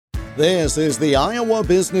This is the Iowa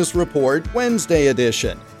Business Report Wednesday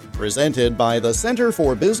edition, presented by the Center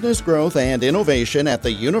for Business Growth and Innovation at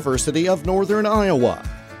the University of Northern Iowa,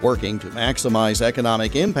 working to maximize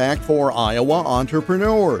economic impact for Iowa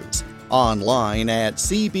entrepreneurs. Online at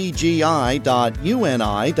cbgi.uni.edu.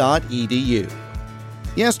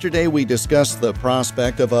 Yesterday, we discussed the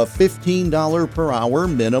prospect of a $15 per hour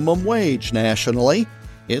minimum wage nationally.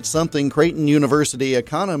 It's something Creighton University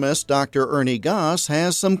economist Dr. Ernie Goss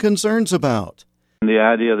has some concerns about. The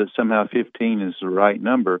idea that somehow 15 is the right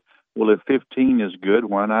number, well, if 15 is good,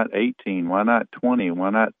 why not 18? Why not 20?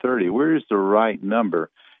 Why not 30? Where is the right number?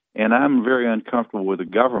 And I'm very uncomfortable with the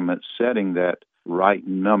government setting that right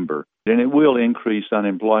number. And it will increase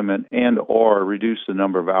unemployment and or reduce the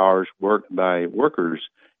number of hours worked by workers.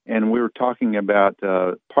 And we were talking about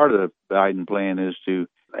part of the Biden plan is to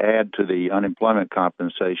add to the unemployment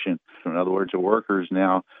compensation. In other words, the workers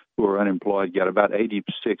now who are unemployed get about 86%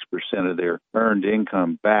 of their earned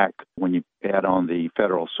income back when you add on the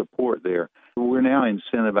federal support there. We're now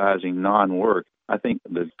incentivizing non-work. I think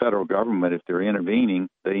the federal government, if they're intervening,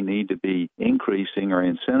 they need to be increasing or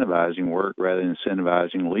incentivizing work rather than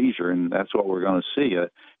incentivizing leisure, and that's what we're going to see.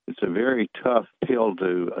 It's a very tough pill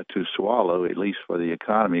to swallow, at least for the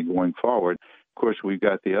economy going forward. Of course, we've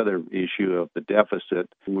got the other issue of the deficit.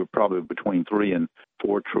 We're probably between $3 and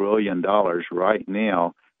 $4 trillion right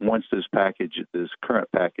now. Once this current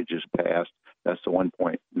package is passed, that's the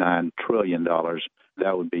 $1.9 trillion.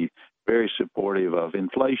 That would be very supportive of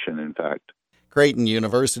inflation, in fact. Creighton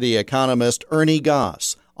University economist Ernie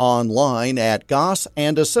Goss, online at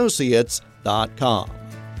gossandassociates.com.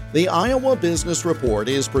 The Iowa Business Report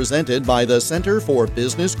is presented by the Center for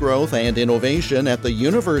Business Growth and Innovation at the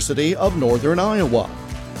University of Northern Iowa.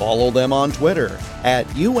 Follow them on Twitter at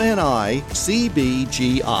UNICBGI.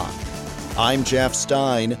 I'm Jeff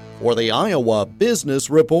Stein for the Iowa Business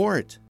Report.